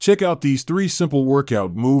Check out these 3 simple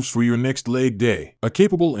workout moves for your next leg day. A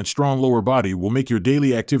capable and strong lower body will make your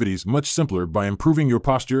daily activities much simpler by improving your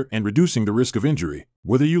posture and reducing the risk of injury.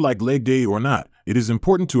 Whether you like leg day or not, it is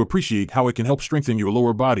important to appreciate how it can help strengthen your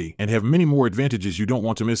lower body and have many more advantages you don't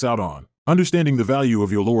want to miss out on. Understanding the value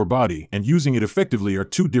of your lower body and using it effectively are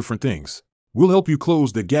 2 different things. We'll help you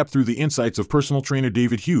close the gap through the insights of personal trainer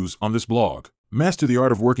David Hughes on this blog. Master the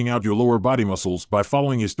art of working out your lower body muscles by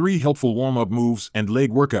following his 3 helpful warm-up moves and leg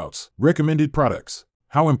workouts. Recommended products.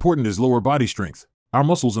 How important is lower body strength? Our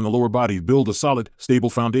muscles in the lower body build a solid, stable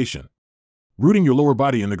foundation. Rooting your lower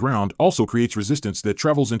body in the ground also creates resistance that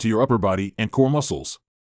travels into your upper body and core muscles.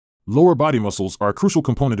 Lower body muscles are a crucial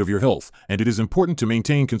component of your health, and it is important to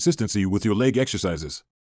maintain consistency with your leg exercises.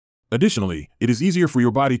 Additionally, it is easier for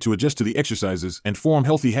your body to adjust to the exercises and form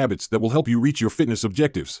healthy habits that will help you reach your fitness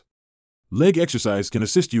objectives. Leg exercise can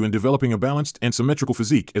assist you in developing a balanced and symmetrical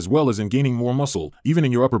physique as well as in gaining more muscle, even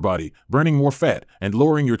in your upper body, burning more fat, and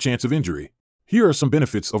lowering your chance of injury. Here are some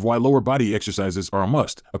benefits of why lower body exercises are a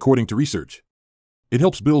must, according to research. It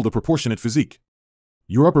helps build a proportionate physique.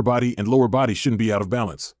 Your upper body and lower body shouldn't be out of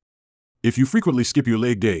balance. If you frequently skip your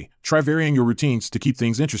leg day, try varying your routines to keep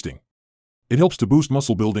things interesting. It helps to boost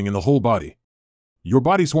muscle building in the whole body. Your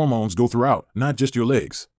body's hormones go throughout, not just your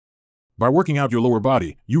legs. By working out your lower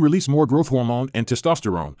body, you release more growth hormone and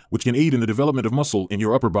testosterone, which can aid in the development of muscle in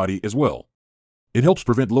your upper body as well. It helps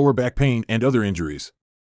prevent lower back pain and other injuries.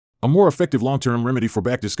 A more effective long-term remedy for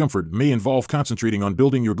back discomfort may involve concentrating on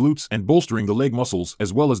building your glutes and bolstering the leg muscles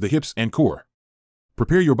as well as the hips and core.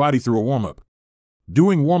 Prepare your body through a warm-up.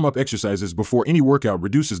 Doing warm-up exercises before any workout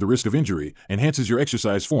reduces the risk of injury, enhances your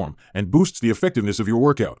exercise form, and boosts the effectiveness of your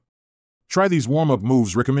workout. Try these warm-up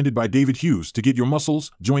moves recommended by David Hughes to get your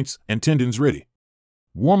muscles, joints, and tendons ready.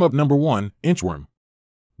 Warm-up number 1, inchworm.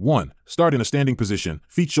 1. Start in a standing position,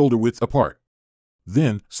 feet shoulder width apart.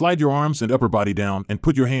 Then, slide your arms and upper body down and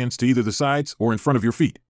put your hands to either the sides or in front of your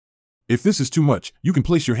feet. If this is too much, you can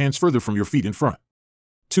place your hands further from your feet in front.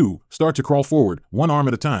 2. Start to crawl forward, one arm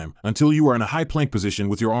at a time, until you are in a high plank position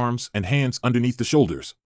with your arms and hands underneath the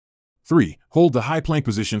shoulders. 3. Hold the high plank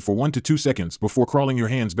position for 1 to 2 seconds before crawling your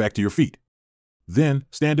hands back to your feet. Then,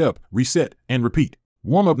 stand up, reset, and repeat.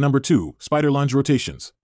 Warm-up number 2, spider lunge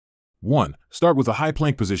rotations. 1. Start with a high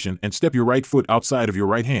plank position and step your right foot outside of your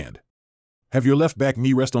right hand. Have your left back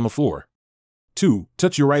knee rest on the floor. 2.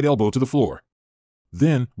 Touch your right elbow to the floor.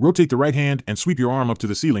 Then, rotate the right hand and sweep your arm up to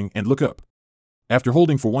the ceiling and look up. After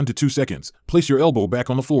holding for 1 to 2 seconds, place your elbow back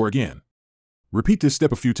on the floor again. Repeat this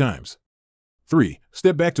step a few times. 3.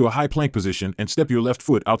 Step back to a high plank position and step your left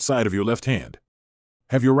foot outside of your left hand.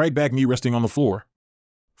 Have your right back knee resting on the floor.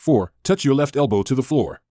 4. Touch your left elbow to the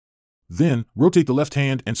floor. Then, rotate the left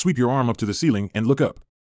hand and sweep your arm up to the ceiling and look up.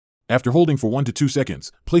 After holding for 1 to 2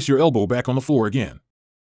 seconds, place your elbow back on the floor again.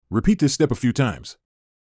 Repeat this step a few times.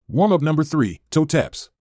 Warm-up number 3, toe taps.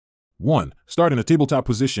 1. Start in a tabletop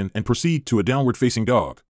position and proceed to a downward-facing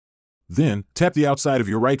dog. Then, tap the outside of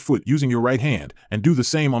your right foot using your right hand and do the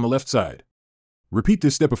same on the left side. Repeat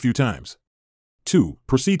this step a few times. 2.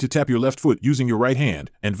 Proceed to tap your left foot using your right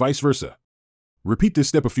hand and vice versa. Repeat this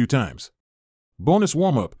step a few times. Bonus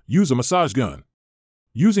warm-up, use a massage gun.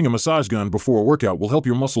 Using a massage gun before a workout will help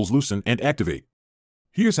your muscles loosen and activate.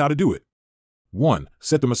 Here's how to do it. 1.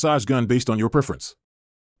 Set the massage gun based on your preference.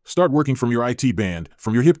 Start working from your IT band,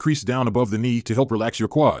 from your hip crease down above the knee to help relax your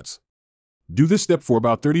quads. Do this step for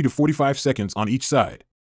about 30 to 45 seconds on each side.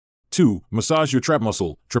 2. Massage your trap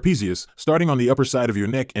muscle, trapezius, starting on the upper side of your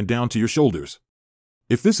neck and down to your shoulders.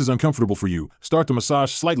 If this is uncomfortable for you, start the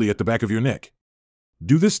massage slightly at the back of your neck.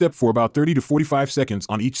 Do this step for about 30 to 45 seconds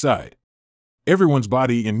on each side. Everyone's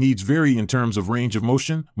body and needs vary in terms of range of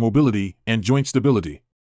motion, mobility, and joint stability.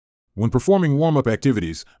 When performing warm-up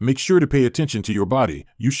activities, make sure to pay attention to your body.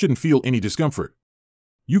 You shouldn't feel any discomfort.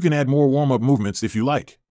 You can add more warm-up movements if you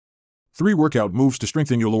like. 3 workout moves to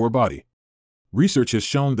strengthen your lower body. Research has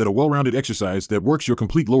shown that a well-rounded exercise that works your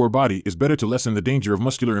complete lower body is better to lessen the danger of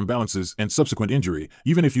muscular imbalances and subsequent injury,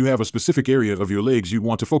 even if you have a specific area of your legs you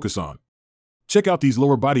want to focus on. Check out these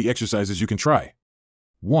lower body exercises you can try.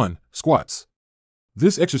 1. Squats.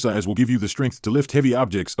 This exercise will give you the strength to lift heavy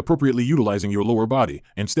objects appropriately utilizing your lower body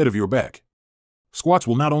instead of your back. Squats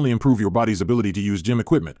will not only improve your body's ability to use gym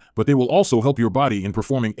equipment, but they will also help your body in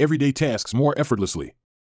performing everyday tasks more effortlessly.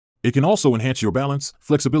 It can also enhance your balance,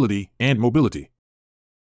 flexibility, and mobility.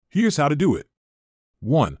 Here's how to do it.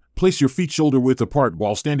 1. Place your feet shoulder width apart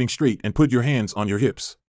while standing straight and put your hands on your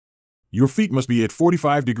hips. Your feet must be at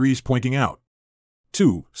 45 degrees pointing out.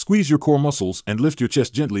 2. Squeeze your core muscles and lift your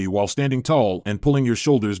chest gently while standing tall and pulling your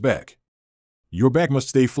shoulders back. Your back must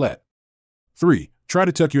stay flat. 3. Try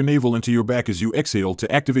to tuck your navel into your back as you exhale to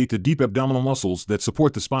activate the deep abdominal muscles that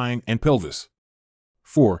support the spine and pelvis.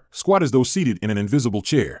 4. Squat as though seated in an invisible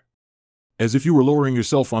chair. As if you were lowering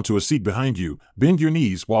yourself onto a seat behind you, bend your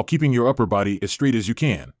knees while keeping your upper body as straight as you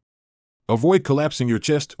can. Avoid collapsing your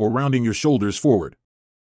chest or rounding your shoulders forward.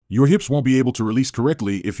 Your hips won't be able to release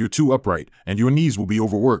correctly if you're too upright, and your knees will be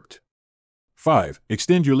overworked. 5.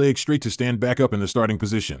 Extend your legs straight to stand back up in the starting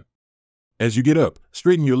position. As you get up,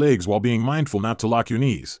 straighten your legs while being mindful not to lock your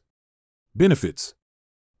knees. Benefits.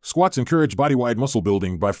 Squats encourage body-wide muscle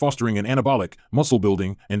building by fostering an anabolic,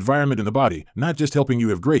 muscle-building environment in the body, not just helping you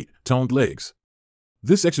have great, toned legs.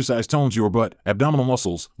 This exercise tones your butt, abdominal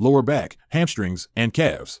muscles, lower back, hamstrings, and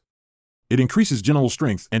calves. It increases general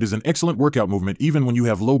strength and is an excellent workout movement even when you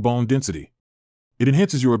have low bone density. It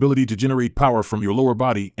enhances your ability to generate power from your lower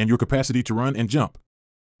body and your capacity to run and jump.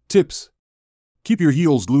 Tips. Keep your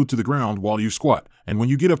heels glued to the ground while you squat, and when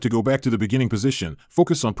you get up to go back to the beginning position,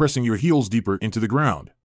 focus on pressing your heels deeper into the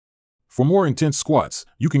ground. For more intense squats,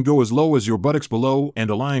 you can go as low as your buttocks below and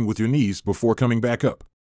align with your knees before coming back up.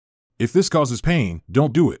 If this causes pain,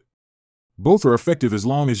 don't do it. Both are effective as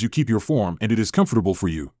long as you keep your form and it is comfortable for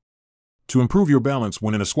you. To improve your balance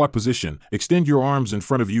when in a squat position, extend your arms in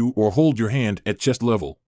front of you or hold your hand at chest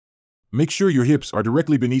level. Make sure your hips are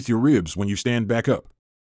directly beneath your ribs when you stand back up.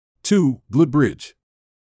 2. Glute bridge.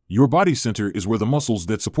 Your body center is where the muscles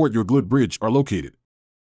that support your glute bridge are located.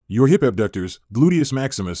 Your hip abductors, gluteus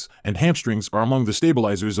maximus, and hamstrings are among the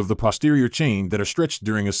stabilizers of the posterior chain that are stretched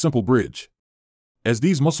during a simple bridge. As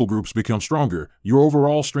these muscle groups become stronger, your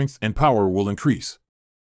overall strength and power will increase.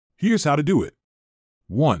 Here's how to do it.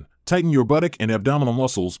 1. Tighten your buttock and abdominal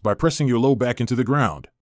muscles by pressing your low back into the ground.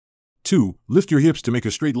 2. Lift your hips to make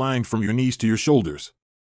a straight line from your knees to your shoulders.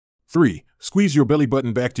 3. Squeeze your belly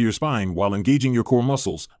button back to your spine while engaging your core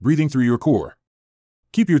muscles, breathing through your core.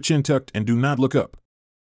 Keep your chin tucked and do not look up.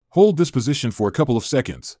 Hold this position for a couple of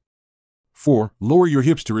seconds. 4. Lower your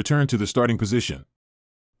hips to return to the starting position.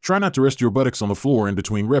 Try not to rest your buttocks on the floor in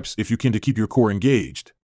between reps if you can to keep your core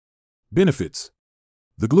engaged. Benefits.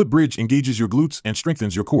 The glute bridge engages your glutes and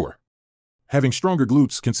strengthens your core. Having stronger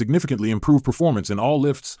glutes can significantly improve performance in all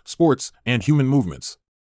lifts, sports, and human movements.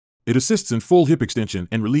 It assists in full hip extension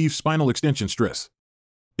and relieves spinal extension stress.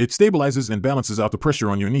 It stabilizes and balances out the pressure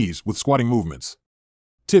on your knees with squatting movements.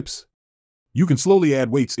 Tips. You can slowly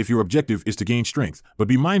add weights if your objective is to gain strength, but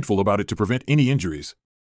be mindful about it to prevent any injuries.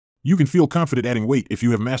 You can feel confident adding weight if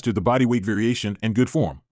you have mastered the body weight variation and good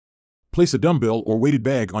form. Place a dumbbell or weighted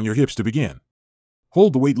bag on your hips to begin.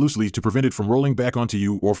 Hold the weight loosely to prevent it from rolling back onto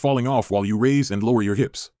you or falling off while you raise and lower your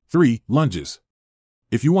hips. 3. Lunges.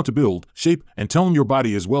 If you want to build, shape, and tone your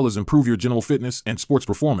body as well as improve your general fitness and sports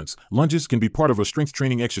performance, lunges can be part of a strength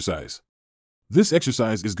training exercise. This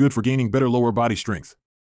exercise is good for gaining better lower body strength.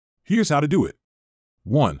 Here's how to do it.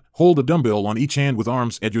 1. Hold a dumbbell on each hand with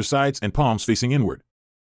arms at your sides and palms facing inward.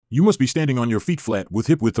 You must be standing on your feet flat with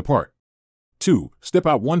hip width apart. 2. Step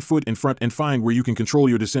out one foot in front and find where you can control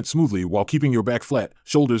your descent smoothly while keeping your back flat,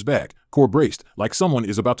 shoulders back, core braced, like someone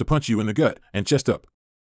is about to punch you in the gut, and chest up.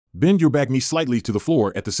 Bend your back knee slightly to the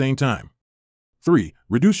floor at the same time. 3.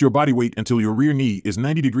 Reduce your body weight until your rear knee is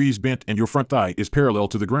 90 degrees bent and your front thigh is parallel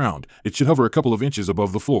to the ground. It should hover a couple of inches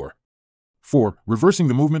above the floor. 4. Reversing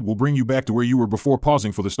the movement will bring you back to where you were before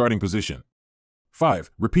pausing for the starting position.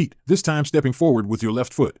 5. Repeat, this time stepping forward with your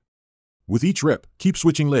left foot. With each rep, keep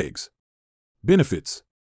switching legs. Benefits.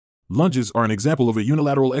 Lunges are an example of a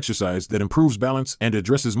unilateral exercise that improves balance and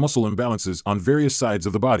addresses muscle imbalances on various sides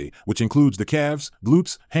of the body, which includes the calves,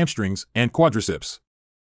 glutes, hamstrings, and quadriceps.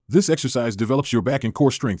 This exercise develops your back and core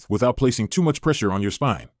strength without placing too much pressure on your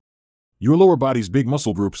spine. Your lower body's big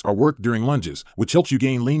muscle groups are worked during lunges, which helps you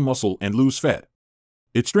gain lean muscle and lose fat.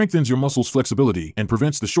 It strengthens your muscles' flexibility and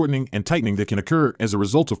prevents the shortening and tightening that can occur as a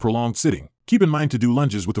result of prolonged sitting. Keep in mind to do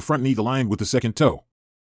lunges with the front knee aligned with the second toe.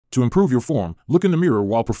 To improve your form, look in the mirror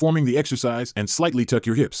while performing the exercise and slightly tuck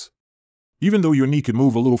your hips. Even though your knee could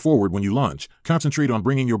move a little forward when you lunge, concentrate on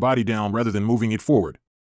bringing your body down rather than moving it forward.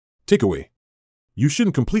 Takeaway. You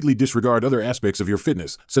shouldn't completely disregard other aspects of your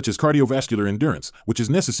fitness, such as cardiovascular endurance, which is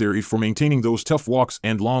necessary for maintaining those tough walks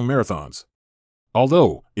and long marathons.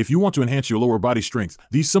 Although, if you want to enhance your lower body strength,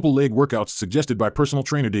 these simple leg workouts suggested by personal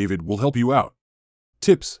trainer David will help you out.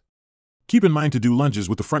 Tips. Keep in mind to do lunges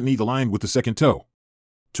with the front knee aligned with the second toe.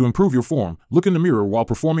 To improve your form, look in the mirror while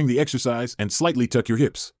performing the exercise and slightly tuck your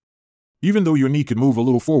hips. Even though your knee could move a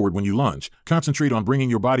little forward when you lunge, concentrate on bringing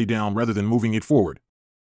your body down rather than moving it forward.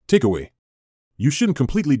 Takeaway. You shouldn't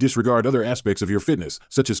completely disregard other aspects of your fitness,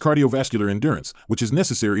 such as cardiovascular endurance, which is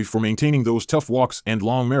necessary for maintaining those tough walks and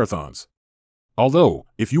long marathons. Although,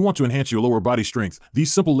 if you want to enhance your lower body strength,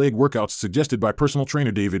 these simple leg workouts suggested by personal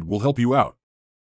trainer David will help you out.